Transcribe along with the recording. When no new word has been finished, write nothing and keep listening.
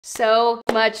So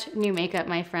much new makeup,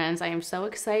 my friends. I am so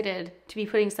excited to be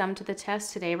putting some to the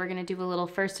test today. We're gonna do a little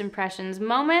first impressions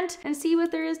moment and see what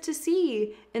there is to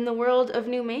see in the world of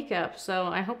new makeup. So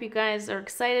I hope you guys are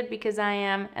excited because I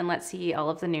am, and let's see all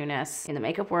of the newness in the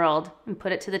makeup world and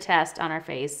put it to the test on our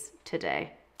face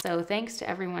today. So thanks to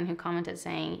everyone who commented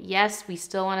saying, yes, we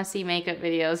still want to see makeup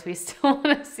videos. We still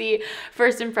want to see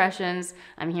first impressions.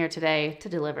 I'm here today to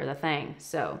deliver the thing.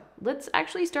 So let's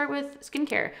actually start with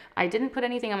skincare. I didn't put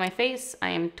anything on my face. I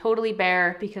am totally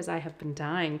bare because I have been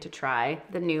dying to try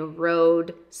the new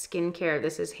Rhode skincare.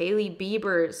 This is Hailey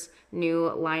Bieber's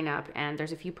new lineup, and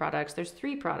there's a few products. There's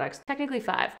 3 products, technically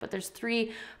 5, but there's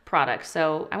 3 products.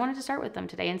 So I wanted to start with them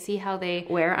today and see how they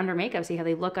wear under makeup, see how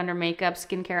they look under makeup.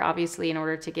 Skincare, obviously, in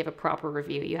order to give a proper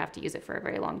review, you have to use it for a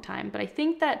very long time. But I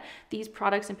think that these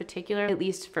products in particular, at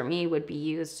least for me, would be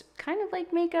used kind of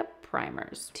like makeup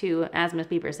primers to, as Miss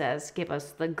Bieber says, give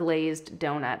us the glazed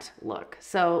donut look.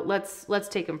 So let's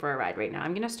take them for a ride right now.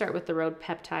 I'm gonna start with the Rhode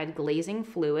Peptide Glazing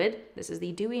Fluid. This is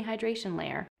the Dewy Hydration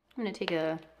Layer. I'm gonna take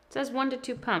it says 1 to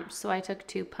 2 pumps, so I took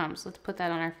 2 pumps. Let's put that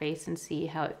on our face and see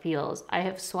how it feels. I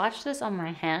have swatched this on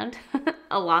my hand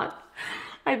a lot.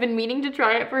 I've been meaning to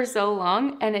try it for so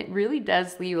long, and it really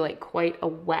does leave like quite a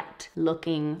wet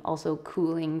looking, also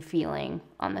cooling feeling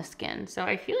on the skin. So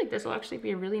I feel like this will actually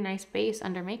be a really nice base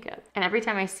under makeup. And every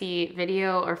time I see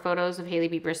video or photos of Hailey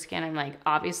Bieber's skin, I'm like,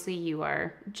 obviously you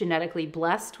are genetically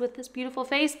blessed with this beautiful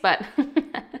face, but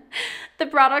the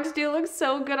products do look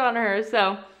so good on her.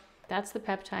 So that's the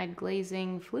Peptide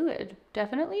Glazing Fluid.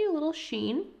 Definitely a little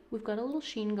sheen. We've got a little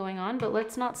sheen going on, but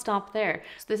let's not stop there.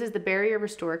 So this is the Barrier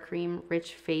Restore Cream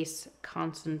Rich Face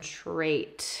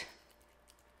Concentrate.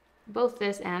 Both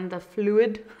this and the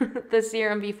fluid, the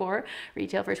serum before,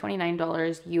 retail for $29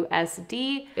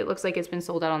 USD. It looks like it's been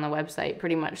sold out on the website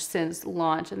pretty much since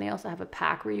launch, and they also have a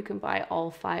pack where you can buy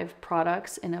all 5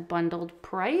 products in a bundled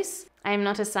price. I am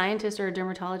not a scientist or a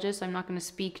dermatologist, so I'm not going to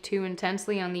speak too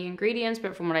intensely on the ingredients,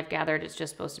 but from what I've gathered, it's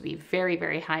just supposed to be very,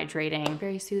 very hydrating,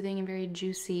 very soothing, and very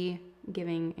juicy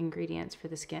giving ingredients for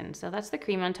the skin. So that's the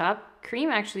cream on top.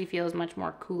 Cream actually feels much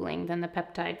more cooling than the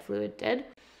peptide fluid did.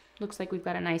 Looks like we've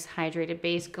got a nice hydrated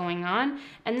base going on.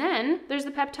 And then there's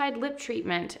the peptide lip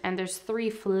treatment, and there's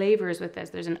 3 flavors with this.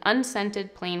 There's an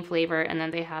unscented plain flavor, and then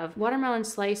they have watermelon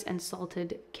slice and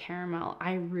salted caramel.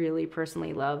 I really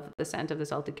personally love the scent of the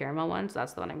salted caramel one, so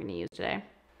that's the one I'm gonna use today.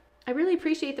 I really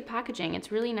appreciate the packaging.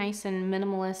 It's really nice and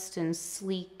minimalist and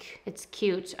sleek. It's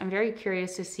cute. I'm very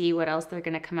curious to see what else they're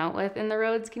gonna come out with in the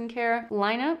Rhode skincare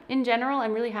lineup. In general,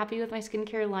 I'm really happy with my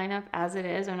skincare lineup as it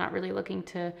is. I'm not really looking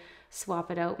to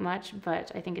swap it out much,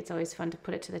 but I think it's always fun to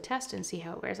put it to the test and see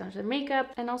how it wears onto the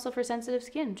makeup, and also for sensitive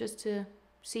skin, just to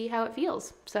see how it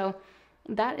feels. So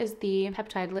that is the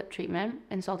peptide lip treatment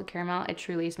in salted caramel. It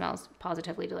truly smells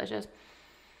positively delicious.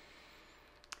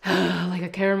 Like a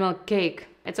caramel cake.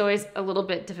 It's always a little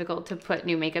bit difficult to put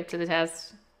new makeup to the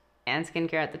test and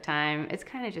skincare at the time. It's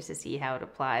kind of just to see how it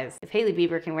applies. If Hailey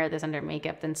Bieber can wear this under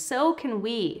makeup, then so can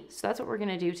we. So that's what we're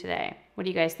gonna do today. What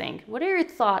do you guys think? What are your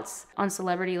thoughts on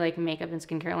celebrity like makeup and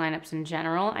skincare lineups in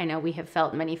general? I know we have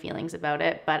felt many feelings about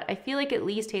it, but I feel like at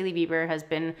least Hailey Bieber has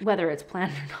been, whether it's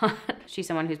planned or not, she's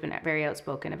someone who's been very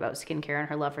outspoken about skincare and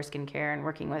her love for skincare and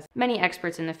working with many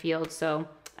experts in the field. So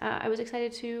I was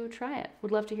excited to try it.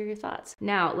 Would love to hear your thoughts.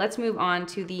 Now let's move on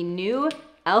to the new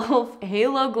e.l.f.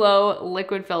 Halo Glow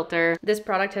Liquid Filter. This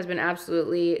product has been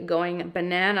absolutely going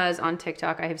bananas on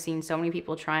TikTok. I have seen so many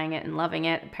people trying it and loving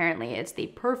it. Apparently it's the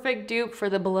perfect dupe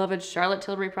for the beloved Charlotte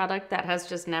Tilbury product that has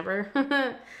just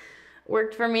never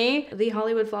worked for me. The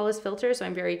Hollywood Flawless Filter, so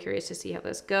I'm very curious to see how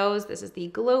this goes. This is the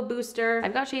Glow Booster.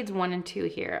 I've got shades 1 and 2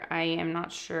 here. I am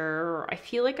not sure. I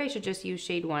feel like I should just use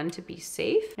shade 1 to be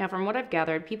safe. Now, from what I've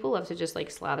gathered, people love to just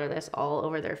like slather this all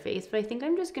over their face, but I think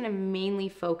I'm just gonna mainly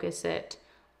focus it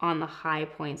on the high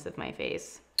points of my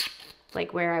face,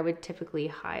 like where I would typically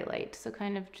highlight. So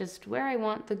kind of just where I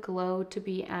want the glow to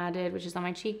be added, which is on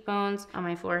my cheekbones, on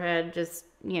my forehead, just,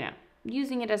 you know,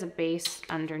 using it as a base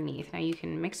underneath. Now you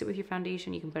can mix it with your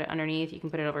foundation, you can put it underneath, you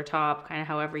can put it over top, kind of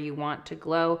however you want to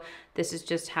glow. This is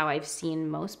just how I've seen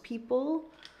most people,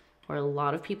 or a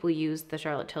lot of people, use the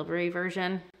Charlotte Tilbury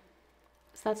version.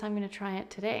 So that's how I'm gonna try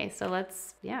it today. So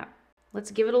let's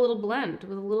give it a little blend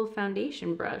with a little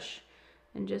foundation brush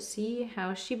and just see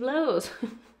how she blows.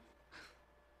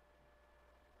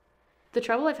 The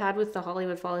trouble I've had with the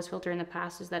Hollywood Flawless Filter in the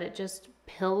past is that it just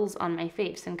pills on my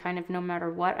face, and kind of no matter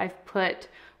what I've put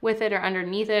with it or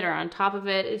underneath it or on top of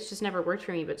it, it's just never worked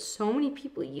for me. But so many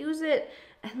people use it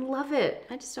and love it.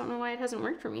 I just don't know why it hasn't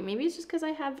worked for me. Maybe it's just because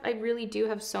I really do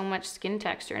have so much skin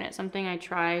texture, and it's something I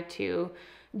try to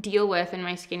deal with in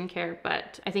my skincare,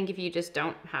 but I think if you just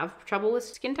don't have trouble with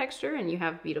skin texture and you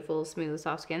have beautiful, smooth,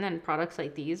 soft skin, then products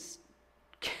like these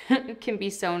can be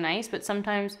so nice. But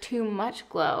sometimes too much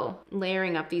glow,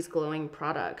 layering up these glowing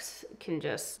products, can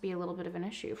just be a little bit of an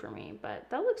issue for me. But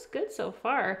that looks good so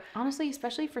far. Honestly,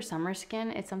 especially for summer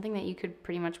skin, it's something that you could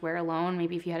pretty much wear alone.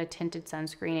 Maybe if you had a tinted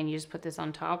sunscreen and you just put this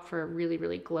on top for a really,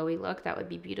 really glowy look, that would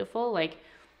be beautiful. Like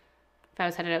if I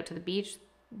was headed out to the beach,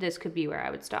 this could be where I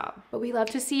would stop. But we love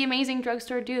to see amazing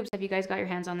drugstore dupes. Have you guys got your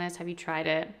hands on this? Have you tried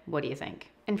it? What do you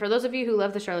think? And for those of you who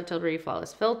love the Charlotte Tilbury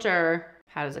Flawless Filter,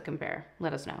 how does it compare?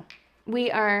 Let us know.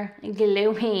 We are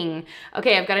glowing.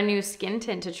 Okay, I've got a new skin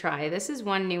tint to try. This is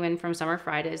one new in from Summer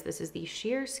Fridays. This is the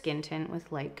Sheer Skin Tint with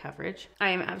Light Coverage. I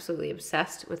am absolutely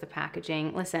obsessed with the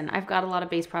packaging. Listen, I've got a lot of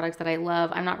base products that I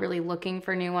love. I'm not really looking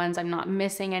for new ones. I'm not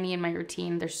missing any in my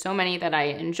routine. There's so many that I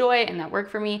enjoy and that work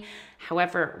for me.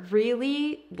 However,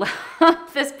 really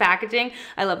love this packaging.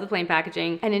 I love the plain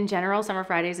packaging. And in general, Summer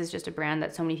Fridays is just a brand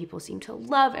that so many people seem to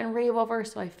love and rave over.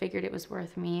 So I figured it was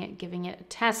worth me giving it a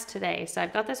test today. So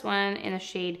I've got this one in a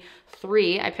shade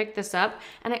 3. I picked this up,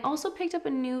 and I also picked up a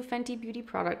new Fenty Beauty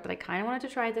product that I kind of wanted to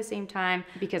try at the same time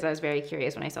because I was very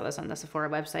curious when I saw this on the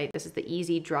Sephora website. This is the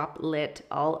Easy Drop Lit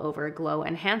All Over Glow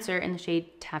Enhancer in the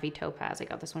shade Taffy Topaz. I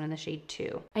got this one in the shade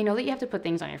 2. I know that you have to put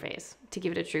things on your face to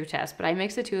give it a true test, but I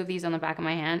mixed the two of these on the back of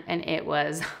my hand and it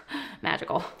was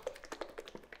magical.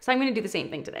 So I'm gonna do the same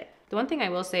thing today. The one thing I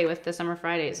will say with the Summer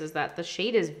Fridays is that the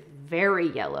shade is very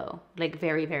yellow, like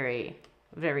very, very,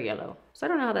 very yellow. So I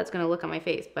don't know how that's gonna look on my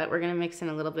face, but we're gonna mix in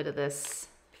a little bit of this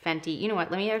Fenty. You know what,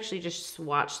 let me actually just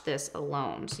swatch this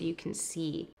alone so you can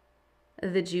see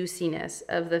the juiciness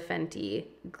of the Fenty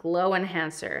Glow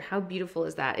Enhancer. How beautiful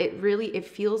is that? It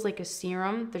feels like a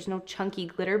serum. There's no chunky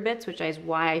glitter bits, which is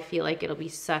why I feel like it'll be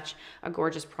such a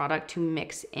gorgeous product to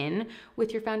mix in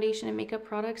with your foundation and makeup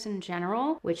products in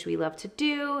general, which we love to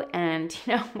do. And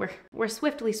you know, we're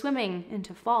swiftly swimming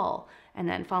into fall. And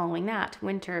then following that,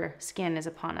 winter skin is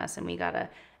upon us and we gotta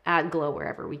add glow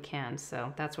wherever we can.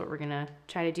 So that's what we're gonna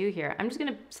try to do here. I'm just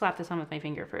gonna slap this on with my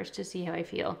finger first to see how I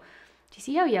feel. Do you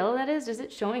see how yellow that is? Is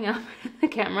it showing up in the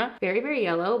camera? Very, very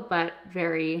yellow, but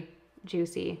very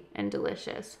juicy and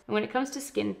delicious. And when it comes to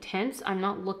skin tints, I'm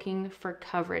not looking for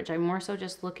coverage. I'm more so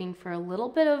just looking for a little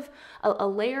bit of a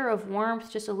layer of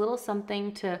warmth, just a little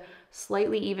something to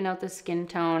slightly even out the skin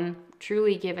tone,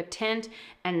 truly give a tint.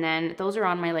 And then those are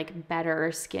on my like better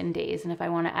skin days. And if I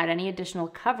want to add any additional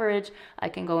coverage, I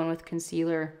can go in with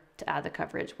concealer to add the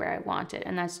coverage where I want it.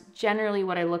 And that's generally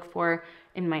what I look for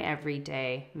in my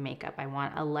everyday makeup. I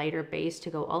want a lighter base to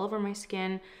go all over my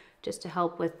skin just to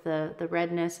help with the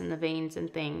redness and the veins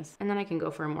and things. And then I can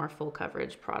go for a more full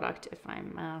coverage product if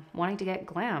I'm wanting to get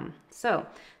glam. So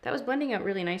that was blending out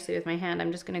really nicely with my hand.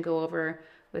 I'm just gonna go over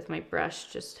with my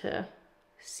brush just to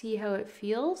see how it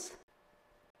feels.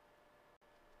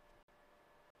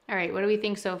 All right, what do we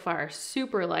think so far?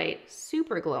 Super light,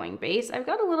 super glowing base. I've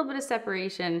got a little bit of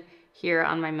separation here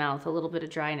on my mouth, a little bit of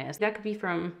dryness. That could be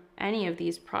from any of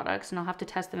these products, and I'll have to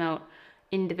test them out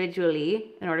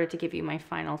individually in order to give you my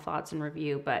final thoughts and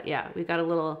review. But yeah, we've got a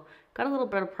little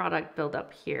bit of product build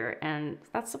up here, and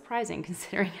that's surprising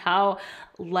considering how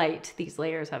light these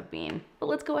layers have been. But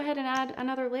let's go ahead and add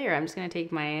another layer. I'm just gonna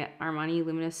take my Armani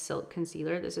Luminous Silk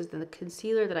Concealer. This is the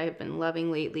concealer that I have been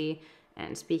loving lately.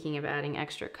 And speaking of adding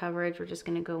extra coverage, we're just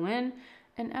gonna go in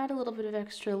and add a little bit of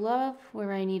extra love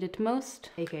where I need it most,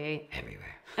 aka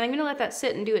everywhere. And I'm gonna let that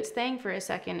sit and do its thing for a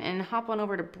second and hop on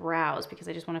over to brows because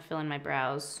I just wanna fill in my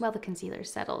brows while the concealer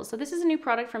settles. So this is a new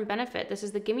product from Benefit. This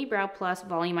is the Gimme Brow Plus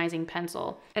Volumizing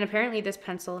Pencil. And apparently this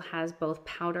pencil has both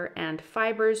powder and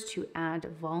fibers to add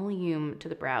volume to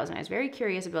the brows. And I was very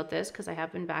curious about this because I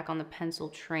have been back on the pencil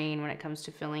train when it comes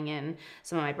to filling in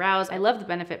some of my brows. I love the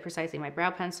Benefit Precisely My Brow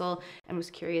Pencil and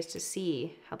was curious to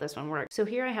see how this one works. So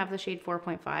here I have the shade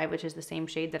 4.5, which is the same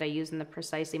shade that I use in the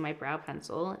Precisely My Brow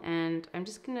Pencil. And I'm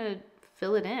just gonna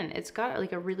fill it in. It's got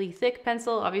like a really thick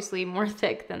pencil, obviously more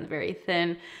thick than the very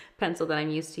thin pencil that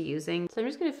I'm used to using. So I'm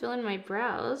just gonna fill in my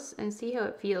brows and see how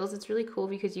it feels. It's really cool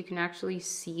because you can actually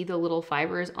see the little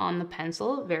fibers on the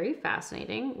pencil. Very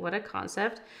fascinating, what a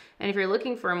concept. And if you're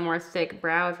looking for a more thick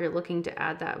brow, if you're looking to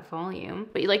add that volume,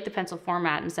 but you like the pencil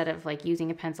format instead of like using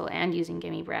a pencil and using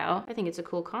Gimme Brow, I think it's a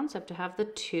cool concept to have the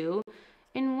two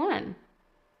in one.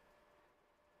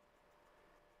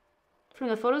 From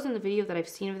the photos and the video that I've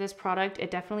seen of this product, it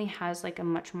definitely has like a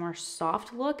much more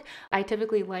soft look. I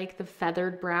typically like the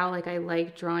feathered brow, like I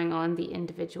like drawing on the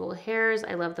individual hairs.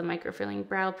 I love the microfilling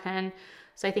brow pen.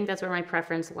 So I think that's where my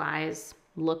preference lies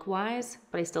look-wise,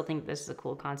 but I still think this is a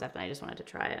cool concept and I just wanted to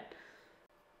try it.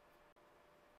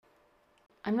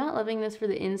 I'm not loving this for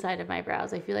the inside of my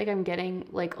brows. I feel like I'm getting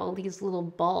like all these little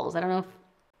balls. I don't know if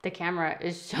the camera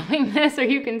is showing this or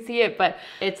you can see it, but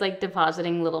it's like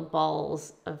depositing little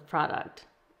balls of product.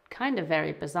 Kind of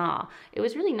very bizarre. It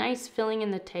was really nice filling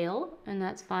in the tail, and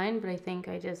that's fine, but I think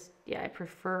I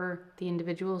prefer the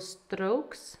individual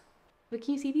strokes. But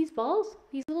can you see these balls?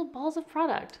 These little balls of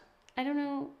product. I don't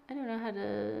know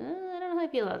how I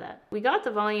feel about that. We got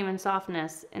the volume and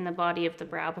softness in the body of the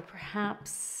brow, but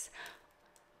perhaps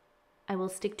I will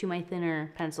stick to my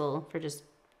thinner pencil for just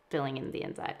filling in the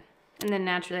inside. And then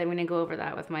naturally I'm gonna go over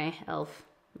that with my e.l.f.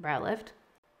 brow lift.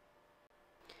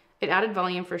 It added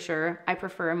volume for sure. I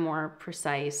prefer a more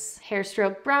precise hair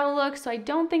stroke brow look, so I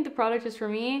don't think the product is for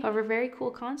me. However, very cool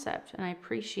concept, and I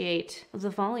appreciate the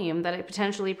volume that it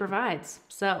potentially provides.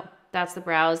 So that's the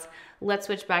brows. Let's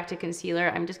switch back to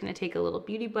concealer. I'm just gonna take a little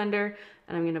beauty blender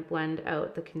and I'm gonna blend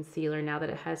out the concealer now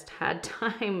that it has had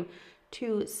time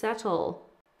to settle.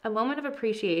 A moment of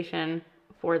appreciation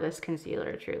for this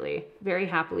concealer, truly. Very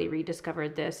happily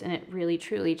rediscovered this, and it really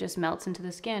truly just melts into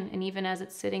the skin. And even as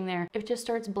it's sitting there, it just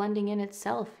starts blending in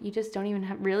itself. You just don't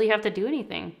even really have to do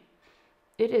anything.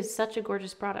 It is such a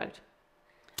gorgeous product.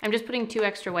 I'm just putting 2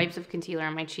 extra wipes of concealer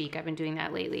on my cheek. I've been doing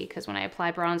that lately because when I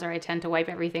apply bronzer, I tend to wipe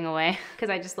everything away because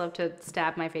I just love to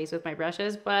stab my face with my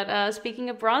brushes. But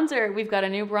speaking of bronzer, we've got a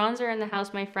new bronzer in the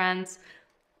house, my friends.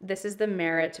 This is the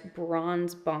Merit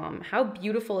Bronze Bomb. How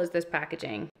beautiful is this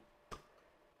packaging?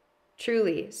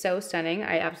 Truly so stunning.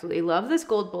 I absolutely love this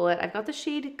gold bullet. I've got the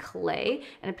shade Clay,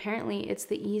 and apparently it's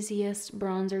the easiest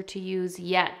bronzer to use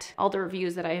yet. All the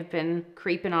reviews that I have been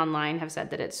creeping online have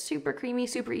said that it's super creamy,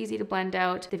 super easy to blend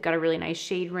out. They've got a really nice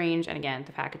shade range, and again,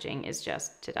 the packaging is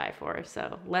just to die for.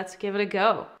 So let's give it a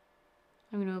go.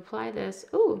 I'm gonna apply this.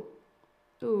 Ooh,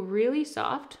 really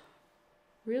soft,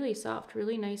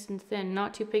 really nice and thin,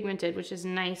 not too pigmented, which is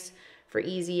nice for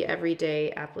easy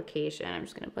everyday application. I'm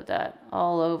just gonna put that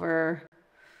all over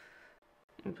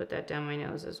and put that down my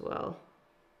nose as well.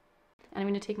 And I'm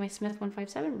gonna take my Smith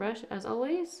 157 brush as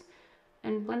always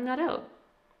and blend that out.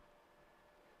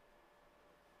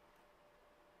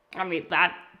 I mean,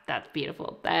 that's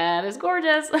beautiful. That is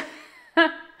gorgeous.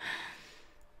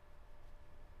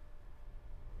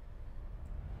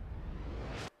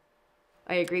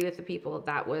 I agree with the people.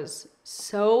 That was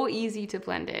so easy to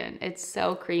blend in. It's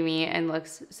so creamy and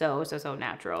looks so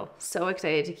natural. So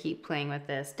excited to keep playing with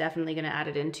this. Definitely gonna add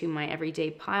it into my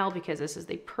everyday pile because this is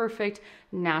the perfect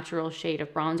natural shade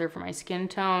of bronzer for my skin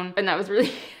tone. And that was really,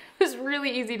 it was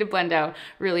really easy to blend out.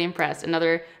 Really impressed.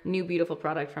 Another new beautiful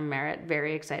product from Merit.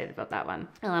 Very excited about that one.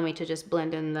 Allow me to just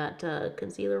blend in that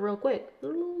concealer real quick.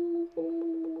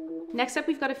 Next up,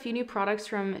 we've got a few new products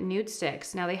from Nude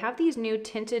Sticks. Now they have these new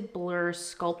tinted blur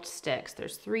sculpt sticks.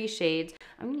 There's 3 shades.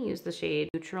 I'm gonna use the shade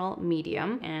Neutral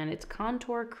Medium, and it's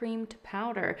Contour Cream to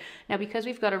Powder. Now because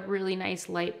we've got a really nice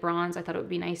light bronze, I thought it would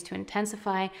be nice to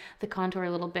intensify the contour a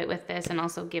little bit with this and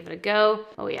also give it a go.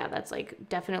 Oh yeah, that's like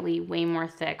definitely way more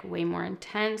thick, way more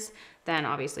intense than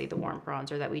obviously the warm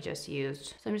bronzer that we just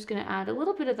used. So I'm just gonna add a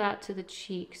little bit of that to the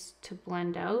cheeks to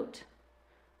blend out.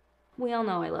 We all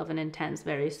know I love an intense,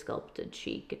 very sculpted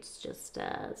cheek. It's just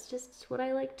what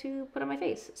I like to put on my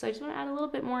face. So I just want to add a little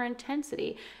bit more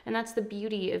intensity. And that's the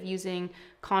beauty of using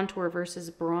contour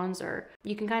versus bronzer.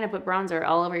 You can kind of put bronzer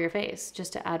all over your face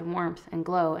just to add warmth and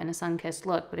glow and a sun-kissed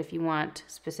look. But if you want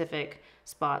specific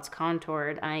spots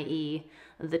contoured, i.e.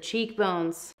 the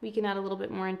cheekbones, we can add a little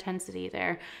bit more intensity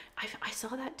there. I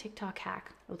saw that TikTok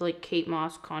hack of like Kate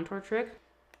Moss contour trick.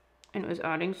 And it was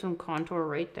adding some contour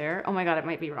right there. Oh my God, it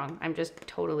might be wrong. I'm just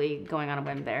totally going on a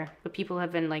whim there. But people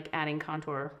have been like adding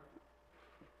contour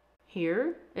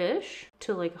here-ish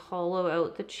to like hollow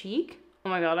out the cheek. Oh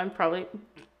my God, I'm probably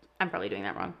doing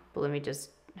that wrong. But let me just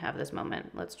have this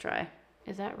moment. Let's try.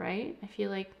 Is that right? I feel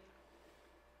like,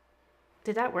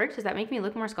 did that work? Does that make me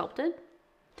look more sculpted?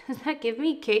 Does that give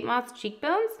me Kate Moss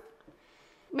cheekbones?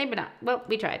 Maybe not. Well,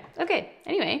 we tried. Okay,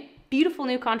 anyway. Beautiful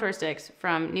new contour sticks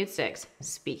from Nude Sticks.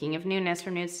 Speaking of newness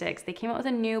from Nude Sticks, they came out with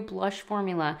a new blush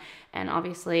formula. And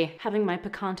obviously, having my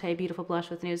Picante beautiful blush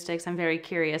with Nude Sticks, I'm very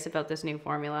curious about this new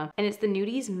formula. And it's the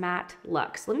Nudies Matte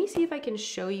Luxe. Let me see if I can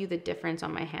show you the difference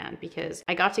on my hand because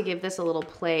I got to give this a little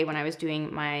play when I was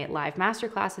doing my live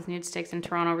masterclass with Nude Sticks in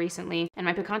Toronto recently. And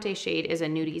my Picante shade is a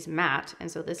Nudies Matte.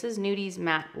 And so this is Nudies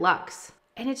Matte Luxe.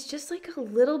 And it's just like a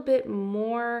little bit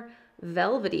more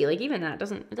velvety. Like even that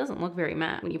it doesn't look very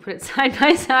matte when you put it side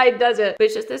by side, does it? But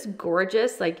it's just this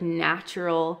gorgeous, like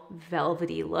natural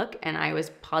velvety look. And I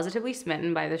was positively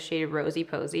smitten by the shade Rosy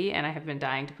Posy, and I have been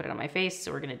dying to put it on my face.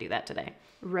 So we're gonna do that today.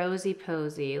 Rosy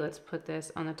Posy, let's put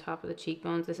this on the top of the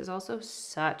cheekbones. This is also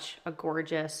such a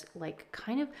gorgeous, like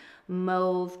kind of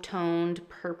mauve toned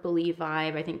purpley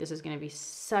vibe. I think this is gonna be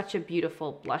such a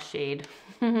beautiful blush shade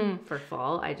for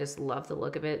fall. I just love the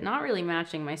look of it. Not really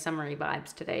matching my summery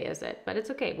vibes today, is it? But it's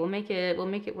okay, we'll make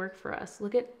it work for us.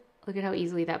 Look at how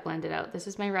easily that blended out. This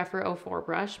is my Rephr 04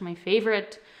 brush, my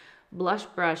favorite blush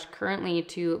brush currently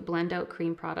to blend out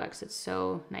cream products. It's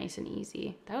so nice and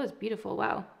easy. That was beautiful,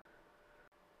 wow.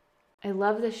 I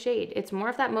love the shade. It's more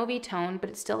of that mauvey tone, but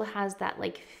it still has that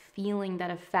like feeling,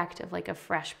 that effect of like a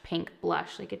fresh pink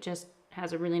blush. Like it just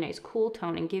has a really nice cool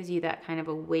tone and gives you that kind of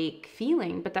awake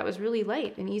feeling, but that was really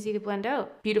light and easy to blend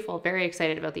out. Beautiful, very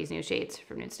excited about these new shades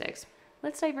from Nude Sticks.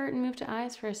 Let's divert and move to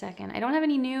eyes for a second. I don't have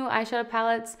any new eyeshadow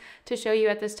palettes to show you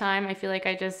at this time. I feel like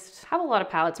I just have a lot of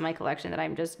palettes in my collection that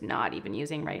I'm just not even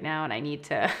using right now, and I need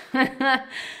to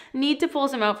need to pull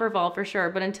some out for fall for sure.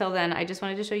 But until then, I just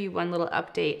wanted to show you one little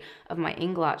update of my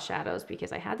Inglot shadows,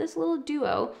 because I had this little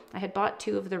duo. I had bought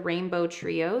 2 of the Rainbow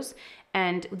Trios,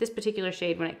 and this particular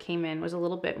shade, when it came in, was a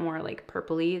little bit more like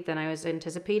purpley than I was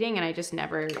anticipating, and I just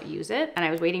never use it. And I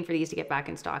was waiting for these to get back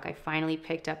in stock. I finally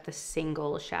picked up the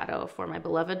single shadow for my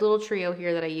beloved little trio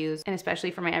here that I use, and especially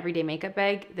for my everyday makeup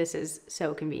bag, this is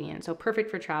so convenient. So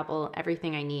perfect for travel,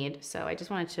 everything I need. So I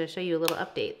just wanted to show you a little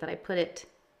update that I put it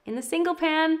in the single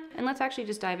pan. And let's actually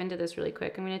just dive into this really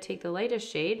quick. I'm gonna take the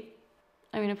lightest shade.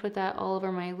 I'm gonna put that all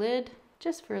over my lid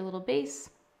just for a little base.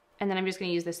 And then I'm just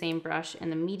gonna use the same brush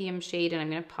in the medium shade, and I'm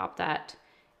gonna pop that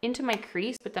into my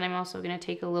crease, but then I'm also gonna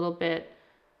take a little bit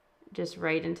just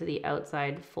right into the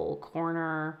outside full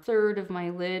corner third of my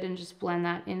lid and just blend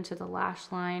that into the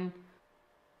lash line.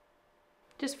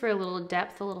 Just for a little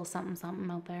depth, a little something something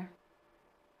out there.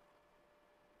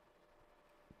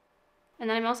 And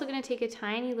then I'm also gonna take a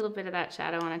tiny little bit of that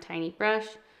shadow on a tiny brush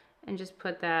and just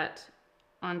put that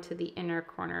onto the inner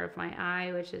corner of my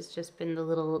eye, which has just been the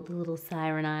little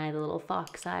siren eye, the little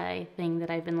fox eye thing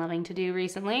that I've been loving to do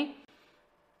recently.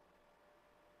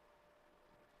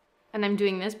 And I'm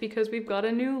doing this because we've got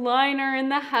a new liner in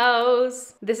the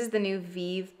house. This is the new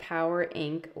Vive Power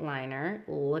Ink liner.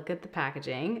 Look at the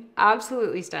packaging.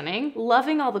 Absolutely stunning.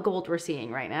 Loving all the gold we're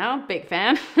seeing right now. Big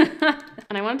fan.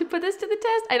 And I wanted to put this to the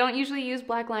test. I don't usually use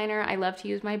black liner. I love to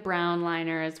use my brown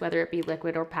liners, whether it be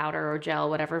liquid or powder or gel,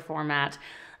 whatever format.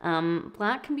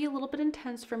 Black can be a little bit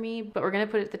intense for me, but we're gonna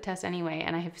put it to the test anyway.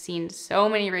 And I have seen so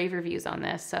many rave reviews on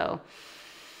this, so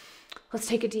let's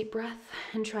take a deep breath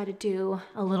and try to do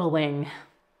a little wing.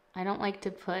 I don't like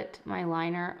to put my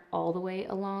liner all the way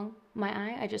along my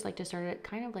eye. I just like to start it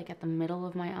kind of like at the middle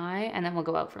of my eye, and then we'll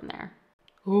go out from there.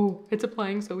 Oh, it's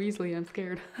applying so easily, I'm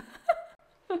scared.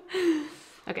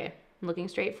 Okay, I'm looking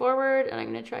straight forward, and I'm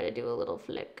gonna try to do a little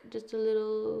flick, just a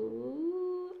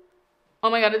little. Oh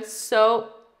my God, it's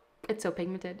so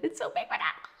pigmented. It's so pigmented.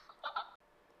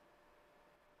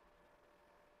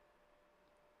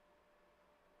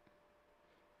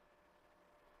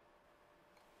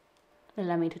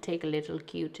 Allow me to take a little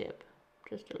Q-tip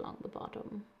just along the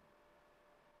bottom.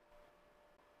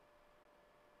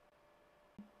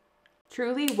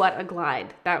 Truly, what a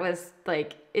glide. That was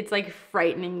like, it's like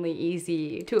frighteningly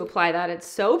easy to apply that. It's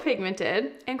so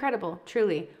pigmented. Incredible,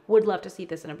 truly. Would love to see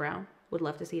this in a brown. Would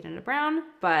love to see it in a brown,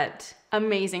 but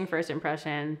amazing first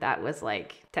impression. That was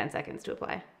like 10 seconds to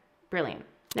apply. Brilliant.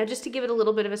 Now just to give it a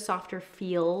little bit of a softer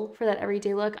feel for that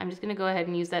everyday look, I'm just gonna go ahead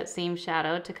and use that same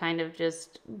shadow to kind of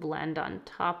just blend on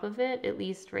top of it, at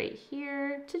least right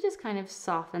here, to just kind of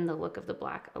soften the look of the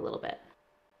black a little bit.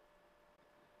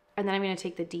 And then I'm gonna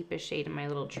take the deepest shade in my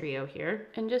little trio here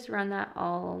and just run that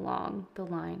all along the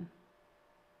line.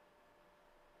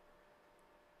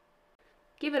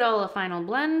 Give it all a final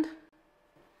blend.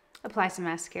 Apply some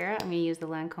mascara. I'm gonna use the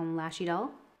Lancome Lashy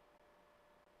Doll.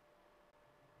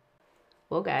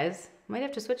 Well guys, might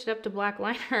have to switch it up to black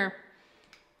liner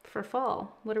for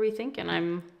fall. What are we thinking?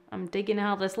 I'm digging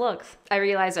how this looks. I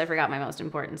realized I forgot my most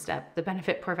important step, the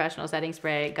Benefit Professional Setting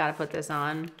Spray. Gotta put this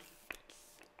on.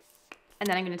 And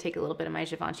then I'm gonna take a little bit of my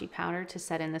Givenchy powder to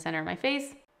set in the center of my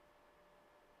face.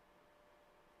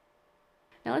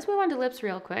 Now let's move on to lips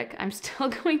real quick. I'm still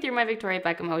going through my Victoria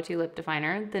Beckham O2 lip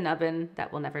definer, the nubbin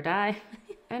that will never die.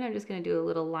 And I'm just gonna do a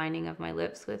little lining of my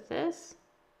lips with this.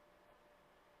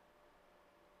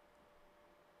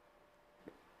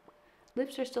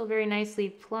 Lips are still very nicely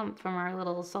plump from our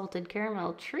little salted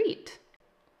caramel treat.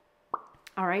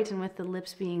 All right, and with the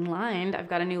lips being lined, I've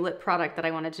got a new lip product that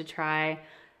I wanted to try.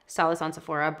 Saw this on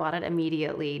Sephora, bought it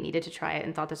immediately, needed to try it,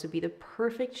 and thought this would be the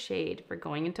perfect shade for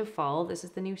going into fall. This is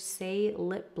the new Say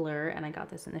Lip Blur, and I got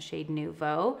this in the shade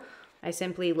Nouveau. I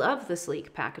simply love the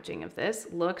sleek packaging of this.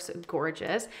 Looks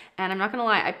gorgeous. And I'm not gonna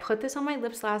lie, I put this on my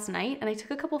lips last night and I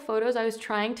took a couple photos. I was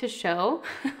trying to show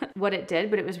what it did,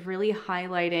 but it was really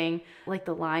highlighting like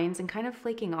the lines and kind of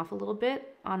flaking off a little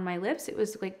bit on my lips. It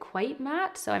was like quite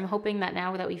matte. So I'm hoping that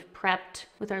now that we've prepped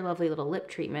with our lovely little lip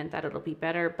treatment that it'll be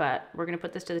better, but we're gonna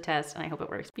put this to the test and I hope it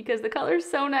works because the color is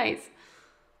so nice.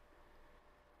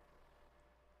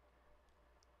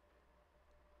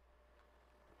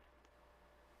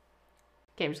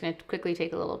 Okay, I'm just gonna quickly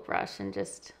take a little brush and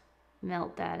just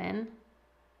melt that in.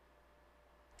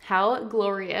 How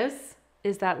glorious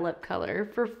is that lip color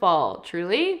for fall?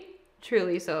 Truly,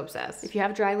 truly so obsessed. If you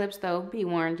have dry lips though, be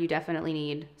warned, you definitely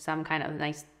need some kind of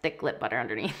nice thick lip butter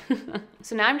underneath.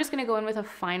 So now I'm just gonna go in with a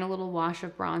final little wash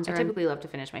of bronzer. I typically love to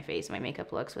finish my face and my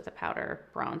makeup looks with a powder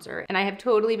bronzer. And I have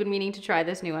totally been meaning to try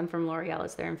this new one from L'Oreal.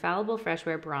 It's their Infallible Fresh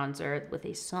Wear Bronzer with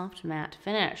a soft matte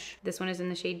finish. This one is in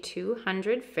the shade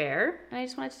 200 Fair. And I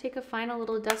just wanted to take a final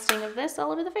little dusting of this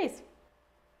all over the face.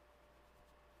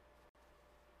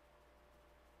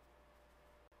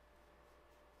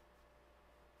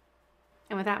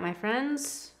 And with that, my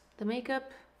friends, the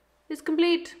makeup is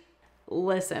complete.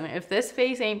 Listen, if this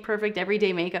face ain't perfect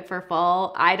everyday makeup for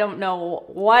fall, I don't know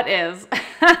what is.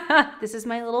 This is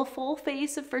my little full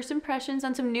face of first impressions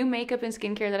on some new makeup and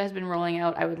skincare that has been rolling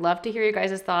out. I would love to hear you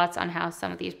guys' thoughts on how some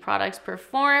of these products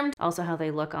performed, also how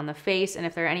they look on the face, and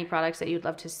if there are any products that you'd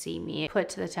love to see me put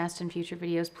to the test in future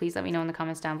videos, please let me know in the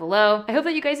comments down below. I hope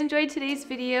that you guys enjoyed today's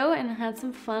video and had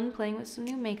some fun playing with some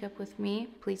new makeup with me.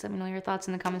 Please let me know your thoughts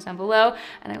in the comments down below,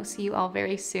 and I will see you all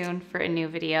very soon for a new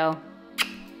video.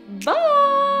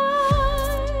 Bye!